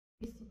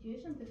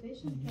situation, the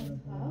patient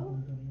can have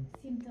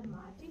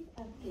symptomatic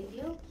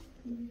arterial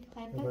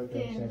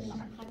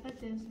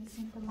hypertension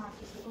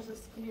symptomatic because of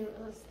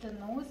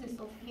stenosis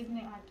of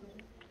kidney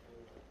artery.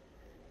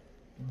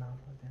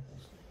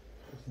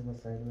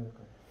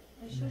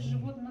 Еще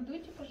живот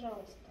надуйте,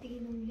 пожалуйста,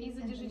 и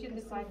задержите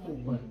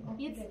дыхание.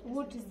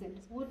 What is it?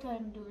 What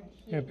I'm doing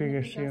here?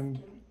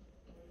 Application.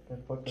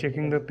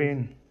 Checking the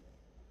pain.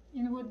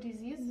 In what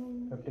disease?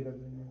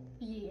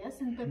 Yes,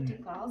 in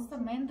pepticals, the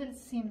Mendel's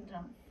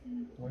syndrome.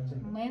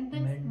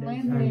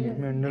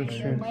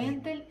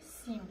 Mendel's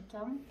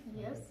symptom.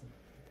 Yes.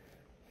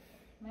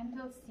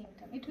 Mendel's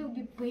symptom. It will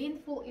be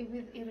painful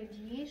with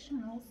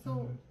irradiation,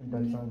 also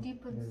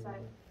deep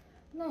inside.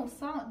 No,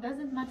 sound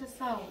doesn't matter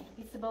sound.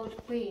 It's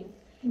about pain.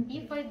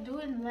 If I do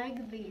it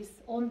like this,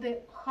 on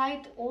the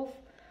height of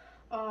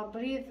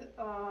breathe,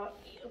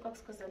 как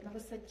сказать, на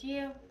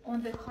высоте,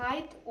 on the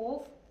height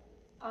of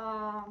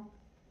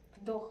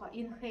вдоха,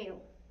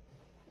 inhale.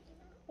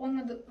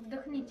 Он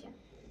вдохните.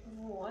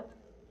 Вот.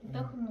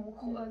 Вдохну.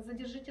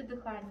 Задержите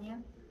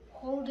дыхание.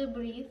 Hold the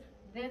breath.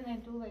 Then I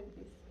do like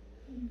this.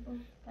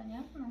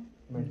 Понятно?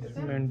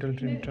 Mental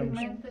symptoms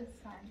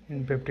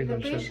in peptic The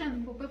ulcer.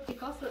 patient for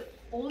peptic ulcer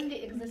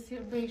only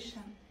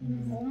exacerbation.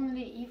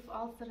 Only if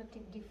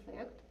ulcerative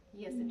defect.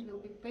 Yes, it will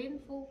be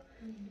painful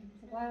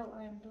while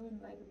I am doing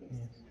like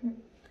this.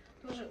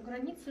 Тоже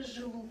границы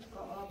желудка,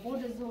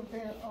 borders of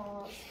the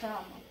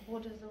stomach,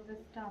 borders of the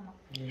stomach.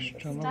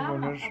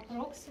 Stomach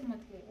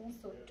approximately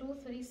also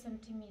 2-3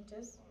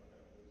 centimeters,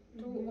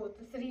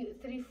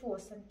 3-4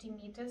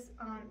 centimeters,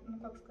 and, ну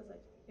как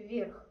сказать,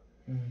 вверх.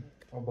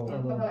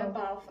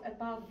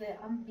 Above the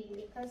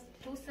umbilicus,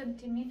 2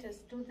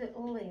 centimeters to the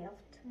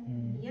left.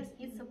 Yes,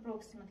 it's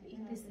approximately.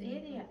 In this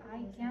area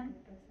I can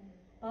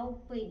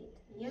palpate.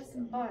 Yes,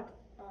 but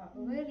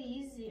very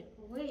easy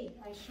way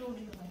I showed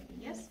you.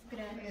 Yes,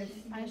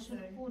 I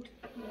should put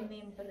the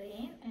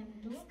membrane and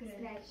do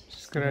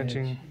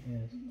Scratching.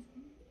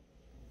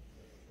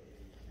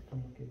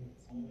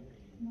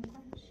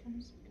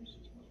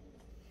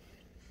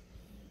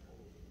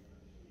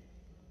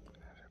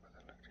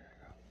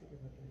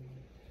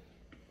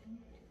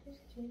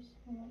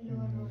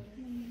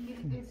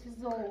 This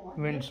is over.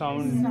 When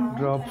sound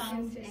drops.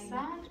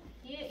 Sound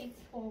here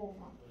it's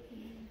over.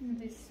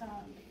 This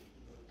sound.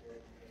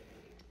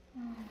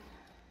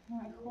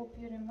 I hope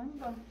you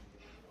remember.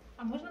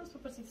 А можно вас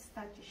попросить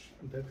встать еще?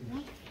 Да,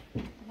 конечно.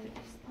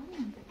 Давайте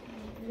встанем.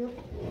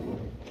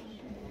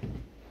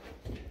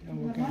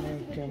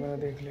 Camera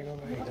देख लेगा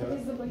भाई. Вы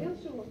заболел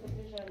живот,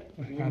 побежали?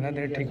 आधा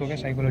देर ठीक हो गया,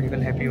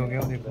 psychological happy हो गया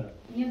वो देखो.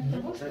 Нет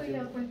того, что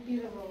я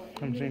пальпировала.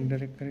 हमसे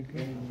इंटरेक्ट करके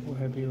वो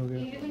हैप्पी हो गया.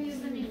 Или вы не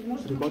заметили?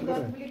 Может, вы туда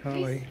отвлеклись?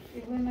 हाँ भाई. И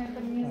вы на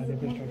этом не आधे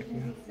पे स्टार्ट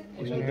किया.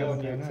 Иногда у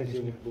меня,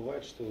 кстати,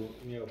 бывает, что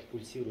у меня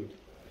пульсирует.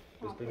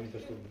 То есть помимо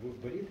того, что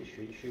болит,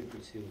 еще и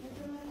пульсирует.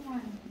 Это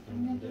нормально. У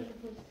меня тоже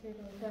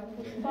пульсирует. Да.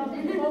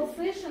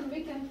 Pulsation we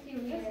can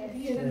feel. Yes,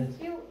 we can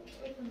feel.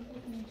 Это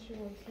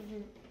ничего, если вы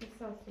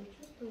фиксацию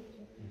чувствуете.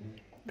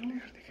 Ну,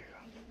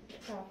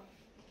 так.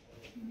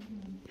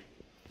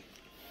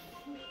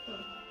 Ну что?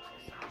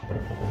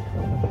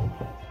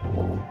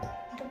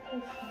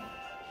 Допустим.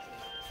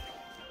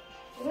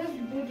 Let's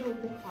build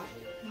the heart.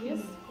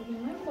 Yes,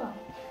 remember?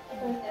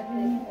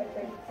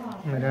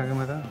 मेरे आगे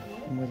बता.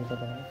 मुझे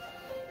पता है.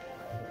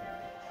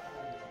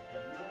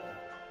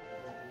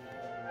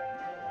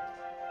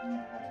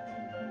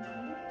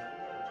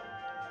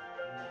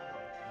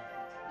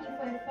 If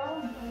I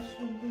found I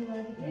should do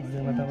like this,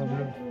 मुझे बता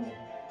Bablu.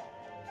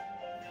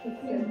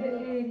 it's in the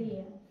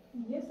area.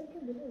 Yes, I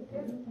can do it.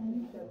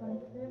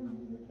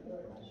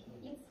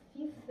 It's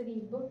fifth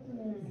rib,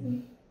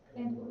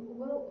 and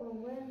well,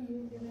 when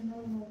is the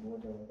normal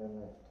border of the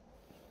left?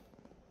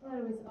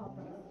 Where is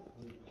upper?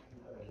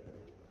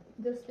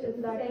 Just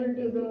lateral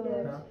to the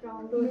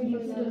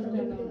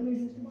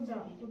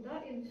Туда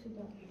или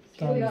сюда?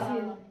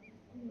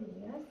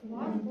 Yes,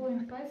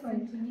 1.5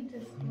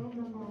 centimeters from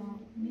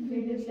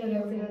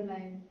middle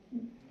line.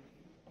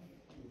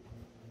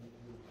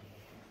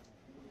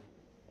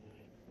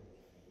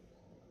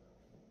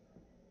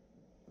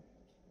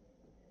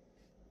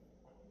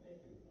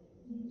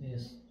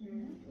 Yes.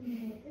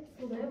 It's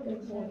level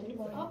body.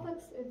 For apex,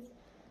 it's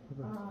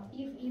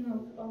if in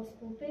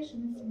auscultation,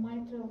 it's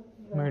mitral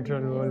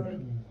valve.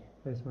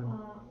 This one.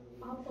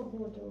 Upper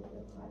border of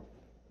the heart.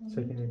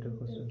 Second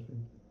intercostal.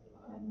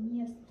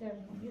 Не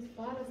sternum, is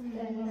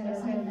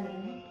parasternum.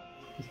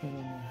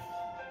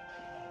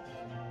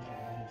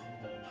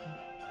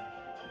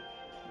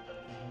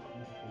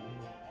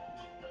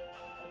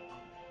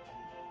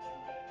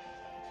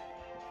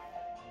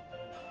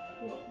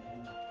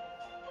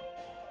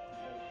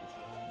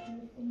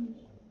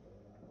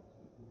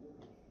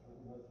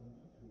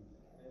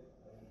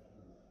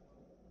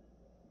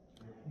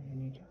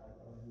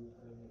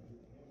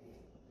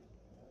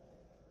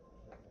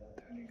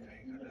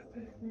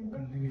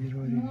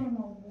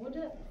 Normal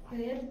border,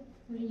 third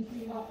rib,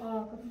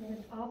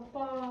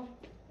 upper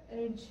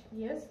edge,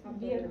 yes,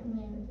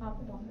 верхний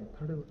upper.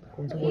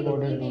 कौन सा border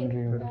ढूंढ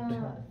रही हो?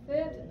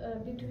 Third,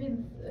 between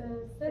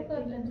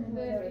second and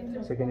third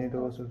Second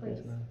interval space.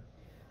 space now.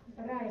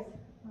 Right.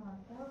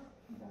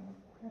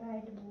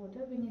 Right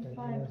border. We need to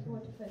find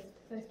what first.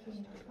 First we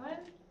need to find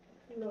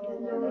Lower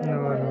border. the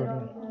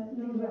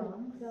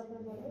lungs.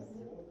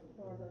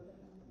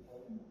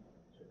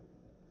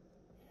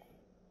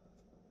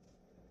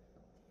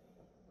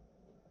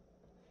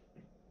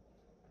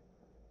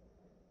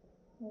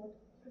 Вот.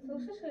 Ты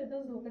слышишь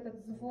этот звук, этот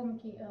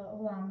звонкий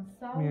lung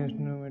sound? Yes,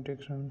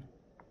 pneumatic sound.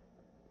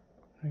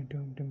 Right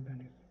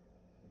tympanic.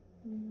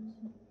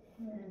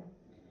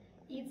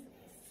 It's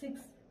 6,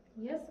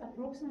 yes,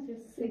 approximately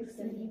 6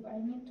 sleep. I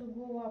need to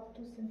go up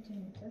 2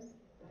 centimeters.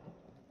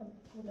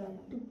 Куда?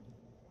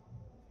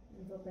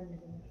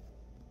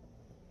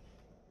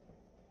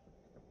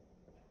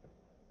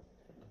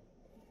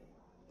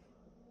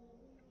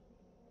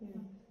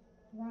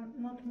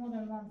 Not more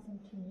than 1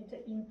 centimeter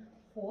in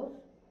fourth.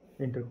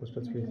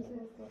 Intercostal space.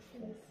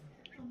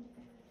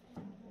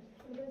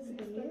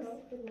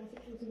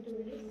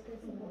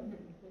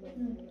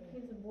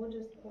 His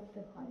borders of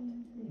the height.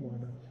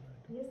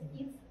 Yes,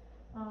 it's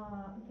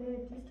the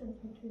distance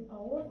between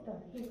aorta,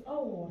 his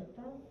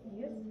aorta,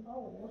 yes,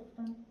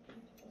 aorta.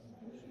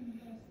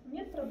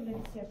 Нет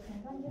проблем с сердцем,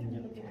 да? Нет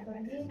никаких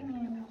давления,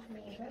 ничего,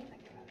 да?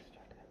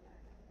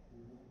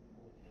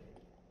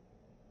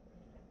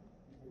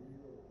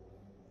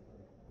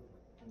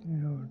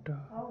 Aorta.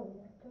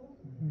 Aorta.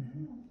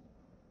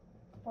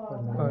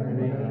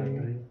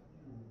 Pulmonary.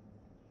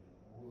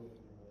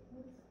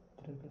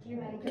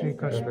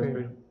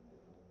 Tricuspid.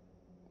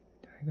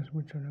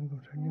 Tricuspid sudden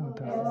घुसड़ नहीं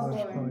होता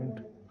first point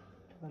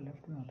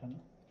left में होता है ना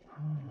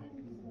हाँ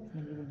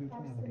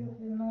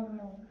Absolutely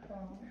normal.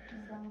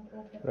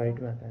 Right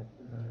में आता है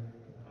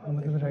हाँ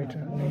मतलब राइट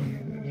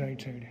नहीं राइट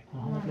साइड है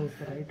हाँ मतलब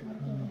उसका राइट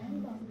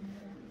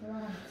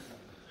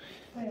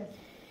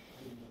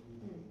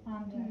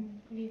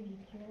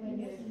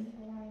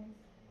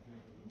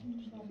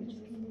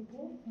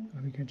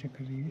अभी क्या चेक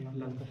कर रही है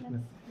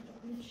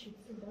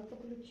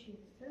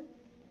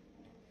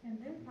And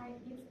then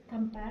it's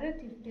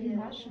comparative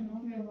percussion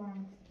of the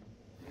lungs.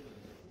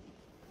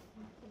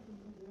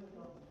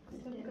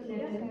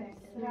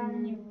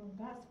 Сравниваю,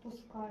 да,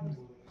 спускаюсь.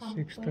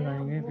 Six तक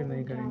आएंगे फिर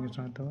नहीं करेंगे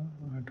सातवां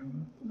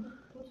आठवां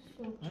Тут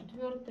все,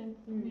 четвертое,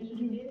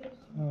 межреберье.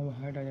 हाँ वो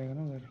हाइट आ जाएगा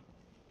ना उधर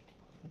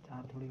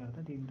 4 थोड़ी करता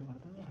 3 तो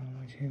करता हाँ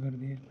 6 कर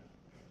दिए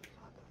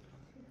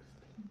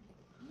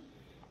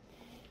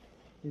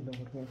ये दो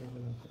करके आठ वाले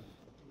साइड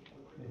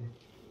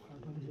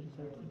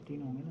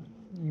 3 होंगे ना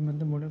ये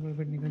मतलब बॉर्डर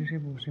परफेक्ट निकल से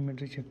वो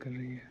सिमेट्री चेक कर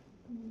रही है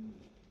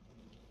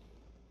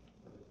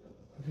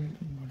फिर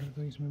बॉर्डर तो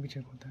इसमें भी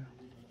चेक होता है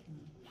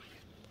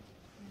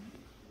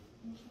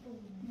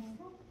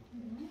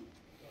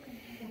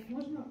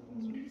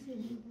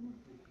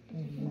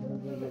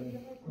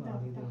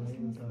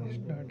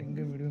स्टार्टिंग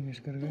के वीडियो मिस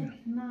कर गए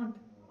Not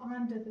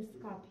under the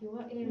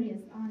scapula,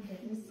 areas under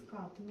the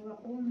scapula,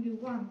 only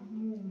one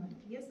movement,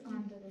 yes,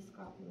 under the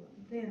scapula.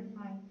 Then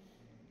I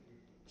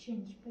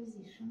change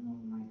position of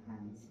my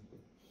hands.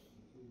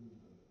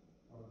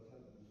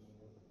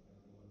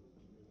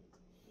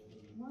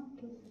 One,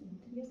 two, three.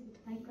 Yes,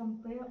 I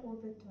compare all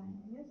the time,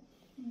 yes?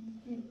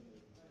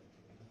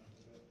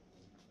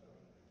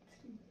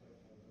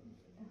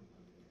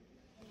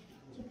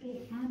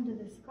 Теперь under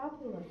the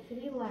scapula,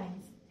 3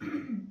 lines.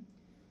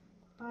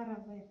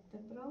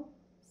 Paravertebral,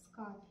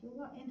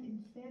 scapula, and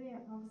inferior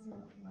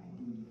axial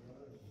line.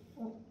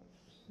 Oh,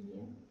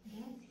 here,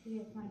 yes,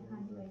 here my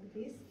hand like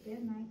this,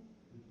 then I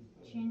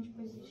change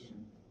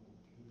position.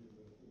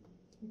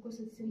 Because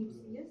it's ribs,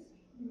 yes?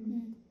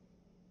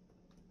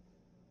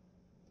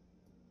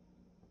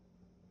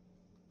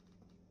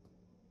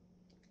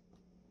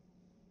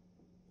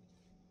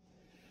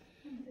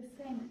 And the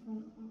same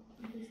from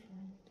this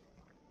line.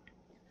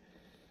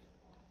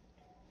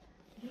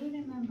 Do you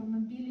remember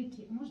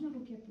mobility? Можно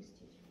руки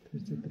опустить?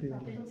 33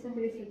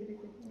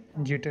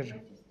 Jitter. Jitter.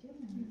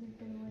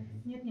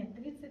 Нет,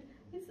 30.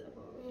 It's,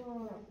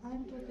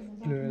 I'm talking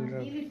about Pleural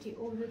mobility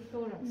of the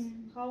thorax.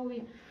 How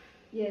we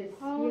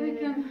How we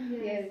can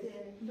yes.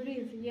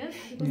 breathe, yes?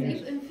 Because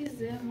Yes. if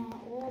emphysema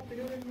or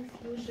pleural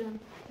effusion,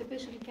 the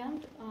patient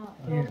can't Yes,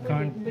 properly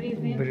can't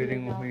breathe in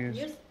breathing without, yes.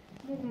 yes?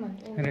 Movement.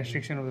 of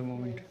Restriction of the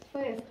movement.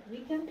 First, we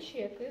can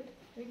check it.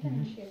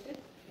 Check it.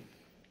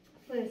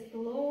 First,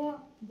 lower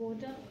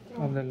border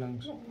Of the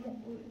lungs.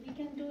 We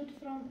can do it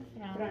from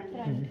front.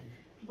 Mhm.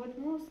 But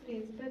mostly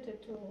it's better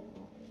to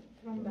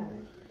from back.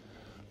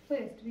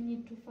 First, we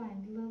need to find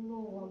the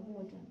lower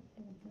border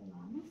of the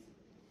lungs.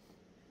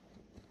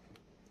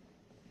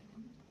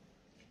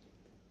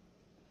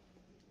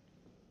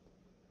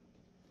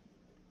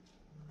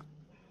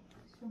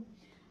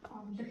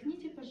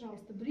 Вдохните,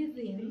 пожалуйста, breathe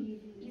in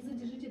и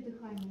задержите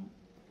дыхание.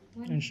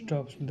 And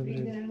stops the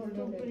breath.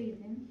 Stop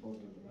breathing, hold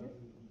the breath.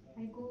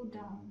 I go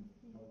down.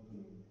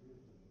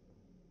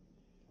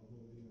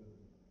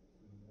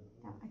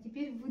 Так, а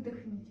теперь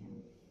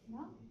выдохните.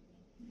 Да?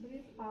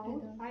 Breathe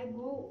out. I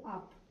go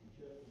up.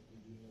 Так.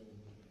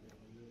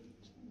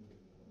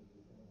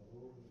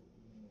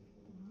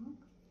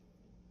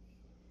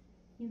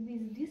 In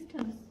this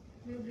distance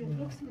will be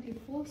approximately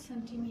 4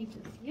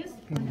 centimeters. Yes,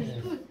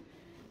 understood?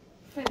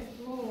 First,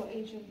 lower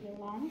edge of the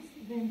lungs,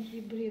 then he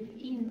breathe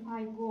in,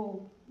 I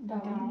go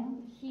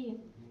down, he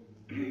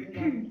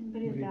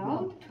breathe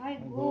out, I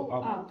go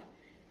up.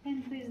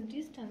 And with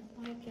distance,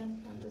 I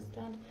can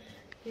understand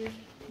his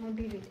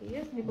mobility,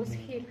 yes, because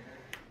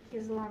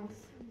his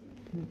lungs,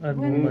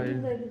 when we do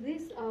like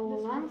this, our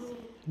lungs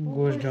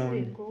Goes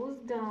down. goes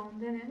down,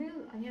 then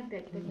они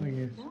опять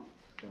поднимутся, Yes. да?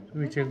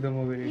 We check the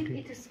mobility.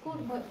 It is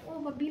called by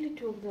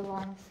mobility of the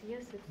lungs,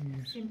 yes, it's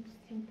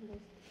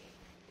simplest.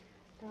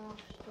 Так,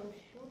 что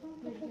еще там?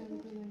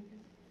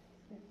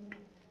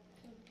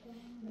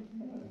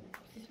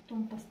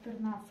 Симптом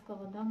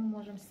Пастернакского, да, мы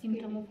можем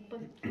symptom of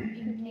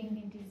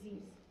inflammatory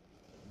disease.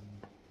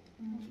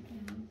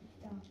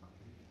 Так.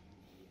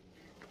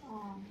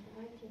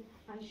 Давайте,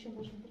 еще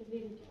можем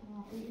проверить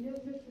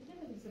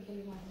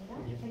заболевание, да?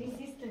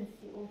 Resistance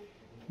of.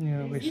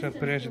 Yeah, we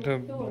suppress the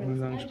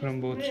lungs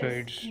from both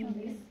sides. In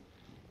this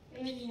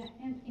area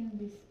and in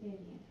this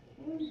area.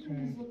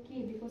 Everything is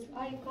okay because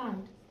I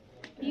can't.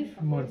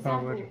 If, More for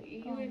example, power.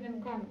 you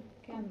even can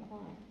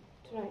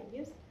try,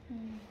 yes?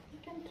 You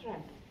can try.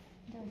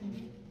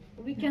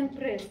 We can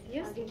press,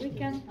 yes? We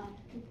can.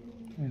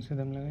 ऐसे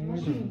दम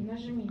लगाएंगे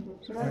Нажми.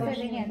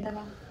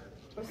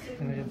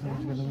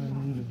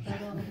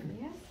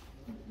 Yes?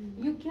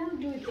 You can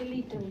do it a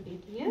little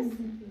bit, yes?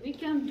 We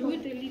can do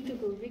it a little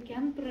bit. We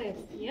can press,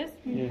 yes?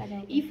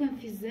 If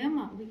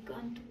emphysema, we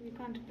can't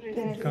press.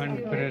 Can't It will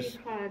be press.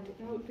 very hard.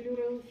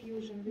 Pleural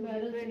effusion will be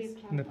very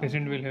hard. The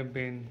patient will have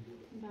pain.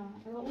 Да.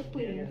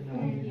 Yes.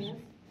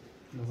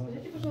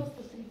 Скажите,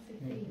 пожалуйста,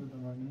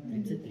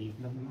 33.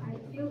 I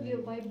feel the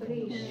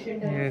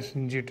vibration. Yes,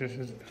 jitters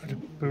is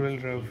pleural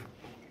rough.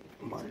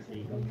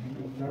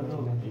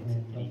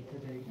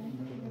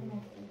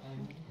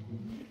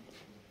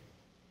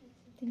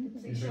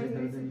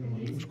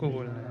 उसको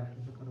बोलना है.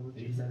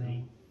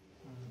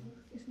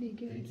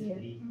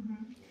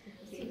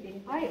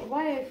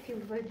 Why I feel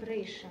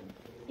vibration?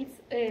 It's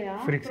air.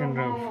 Friction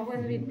from rough.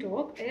 when we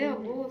talk, air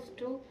goes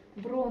to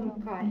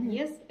bronchi,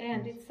 yes,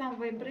 and it's some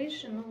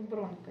vibration of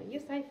bronchi.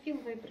 Yes, I feel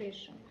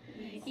vibration.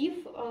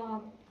 If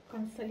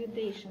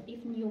consolidation,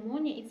 if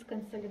pneumonia, it's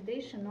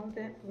consolidation of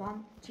the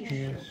lung tissue.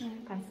 Yes.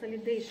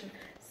 Consolidation.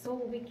 So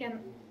we can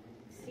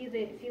see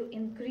the feel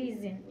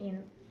increasing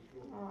in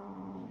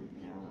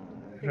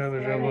this Rub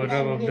of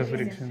the vibration.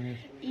 friction. Yes.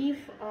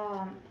 If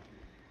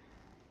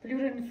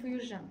pleural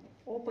infusion,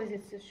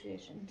 opposite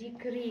situation,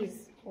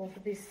 decrease of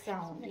this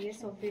sound,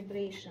 yes, of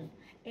vibration,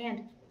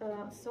 and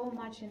so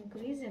much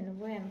increasing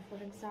when, for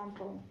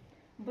example,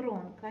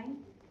 bronchi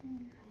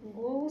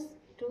goes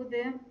to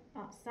the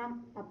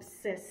some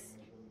abscess.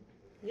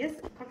 Yes,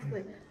 как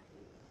сказать?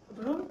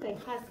 Bronchi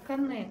has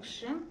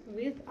connection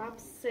with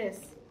abscess.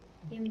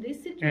 In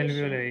this situation,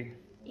 Alveoli.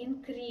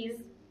 increase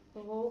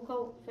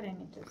vocal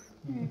parameters.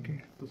 Okay.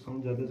 तो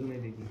sound ज़्यादा सुनाई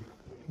देगी.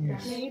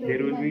 Yes.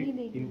 There will be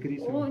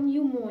increase. Or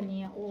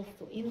pneumonia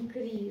also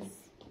increase.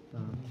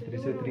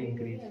 Respiratory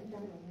increase.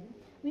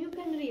 You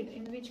can read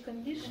in which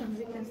conditions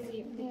you can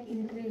see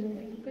increase, How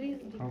many,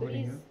 decrease.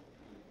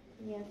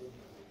 Yes.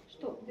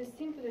 Что, the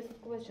simplest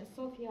question.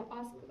 Sophia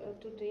asked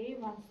today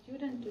one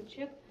student to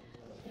check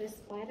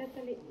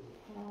respiratory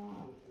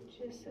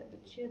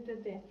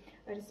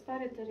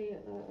respiratory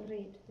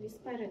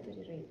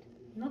rate.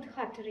 Not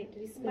heart rate,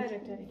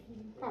 respiratory.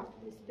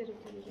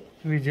 Respiratory rate.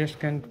 We just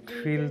can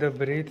feel the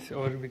breath,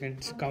 or we can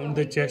count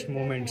the chest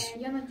movements.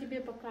 Я на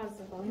тебе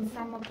показывала. In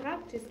summer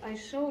practice I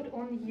showed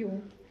on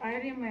you. I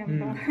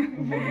remember.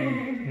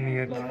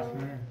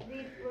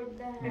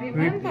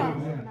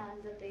 Remember?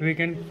 We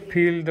can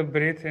feel the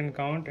breath and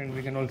count, and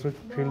we can also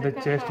feel the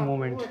chest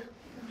movement.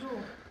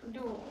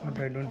 Do. But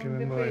I don't on the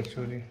remember patient.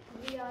 actually.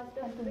 We ask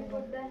we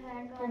put the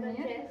hand on the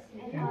chest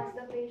and ask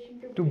the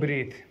patient To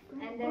breathe,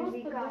 and then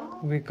we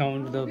count. we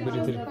count the We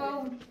just breath.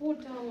 count,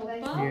 put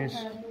our thumb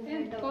Yes.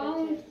 and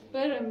count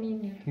per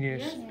minute.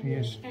 Yes,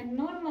 yes. And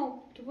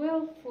normal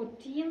 12,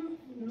 14,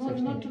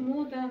 not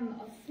more than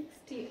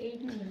 60,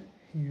 18.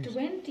 Yes.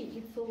 20,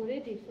 it's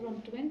already,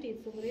 from 20,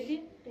 it's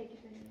already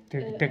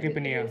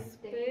Tachypnea.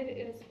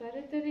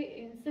 Respiratory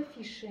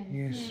insufficiency.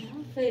 Yes.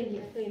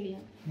 Failure.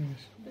 Yes.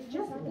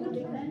 Just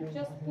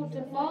put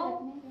a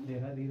palm.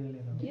 Yes.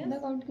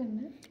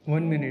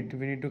 1 minute.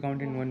 We need to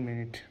count in 1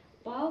 minute.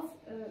 Pulse.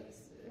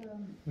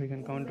 We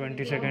can count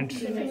 20 seconds.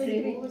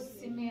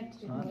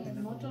 Symmetry,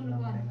 not on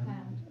one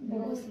hand,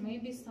 because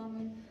maybe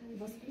some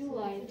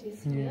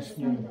vasculitis. Yes.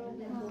 And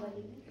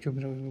चुप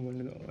रहो, उसको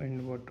बोलने दो.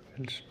 And what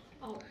else?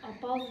 a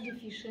pulse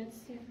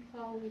deficiency,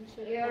 how we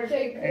check.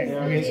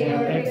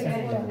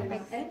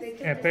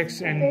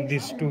 Apex and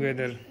this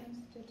together.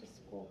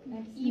 Stethoscope.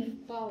 And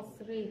if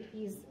pulse rate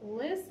is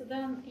less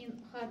than in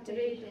heart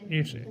rate,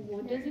 It's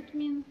what does it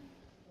mean?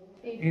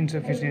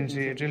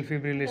 insufficiency, atrial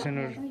fibrillation,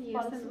 or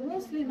Yes, and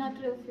mostly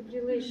atrial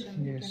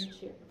fibrillation Yes. we can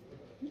check.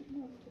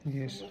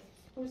 yes. С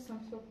пульсом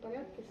все в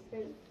порядке, с в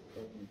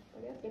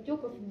порядке,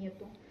 отеков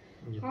нету.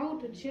 How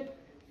to check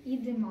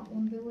edema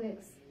on the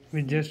legs?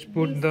 We just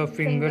put the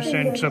fingers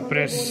and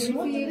suppress.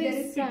 On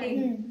this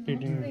side.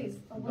 Hitting. This.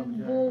 When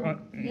bone.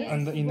 Yes,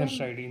 On the inner when-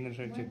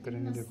 side check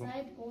करेंगे Inner देखो.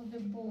 side of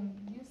the bone.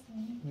 Yes,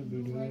 we need to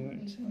video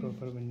like this.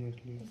 Proper बन जाए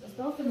इसलिए.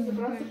 Осталось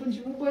разобраться,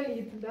 почему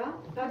болит, да?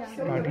 Так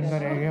все starting का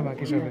रह गया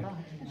बाकी सब है.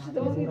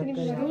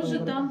 Что же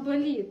там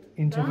болит?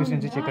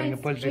 Insufficiency Там check करेंगे,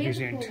 why pulse it's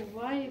deficient.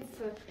 painful, why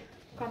it's a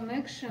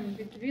connection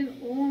between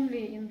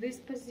only in this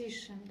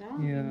position, да?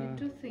 Yeah. We need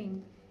to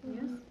think.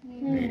 Yes?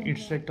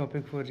 It's a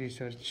topic for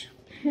research.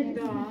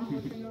 Да,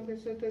 вот немного,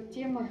 что это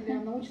тема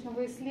для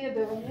научного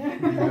исследования.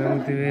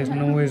 बहुत ही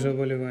новые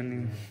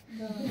заболевания.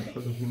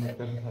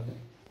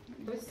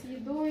 То есть с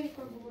едой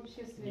как бы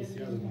вообще связи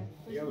связано. нет.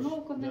 То Я есть уж-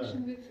 no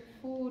connection да. with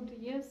food,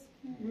 yes?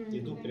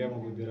 Иду прямо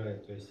выбираю,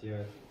 то есть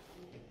я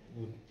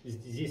вот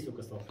здесь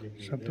только стал хлеб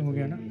есть. सब До तो हो этого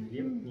गया я ना? ни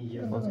хлеб не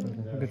ел.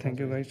 Okay, thank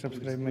you guys.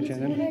 Subscribe my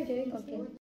channel.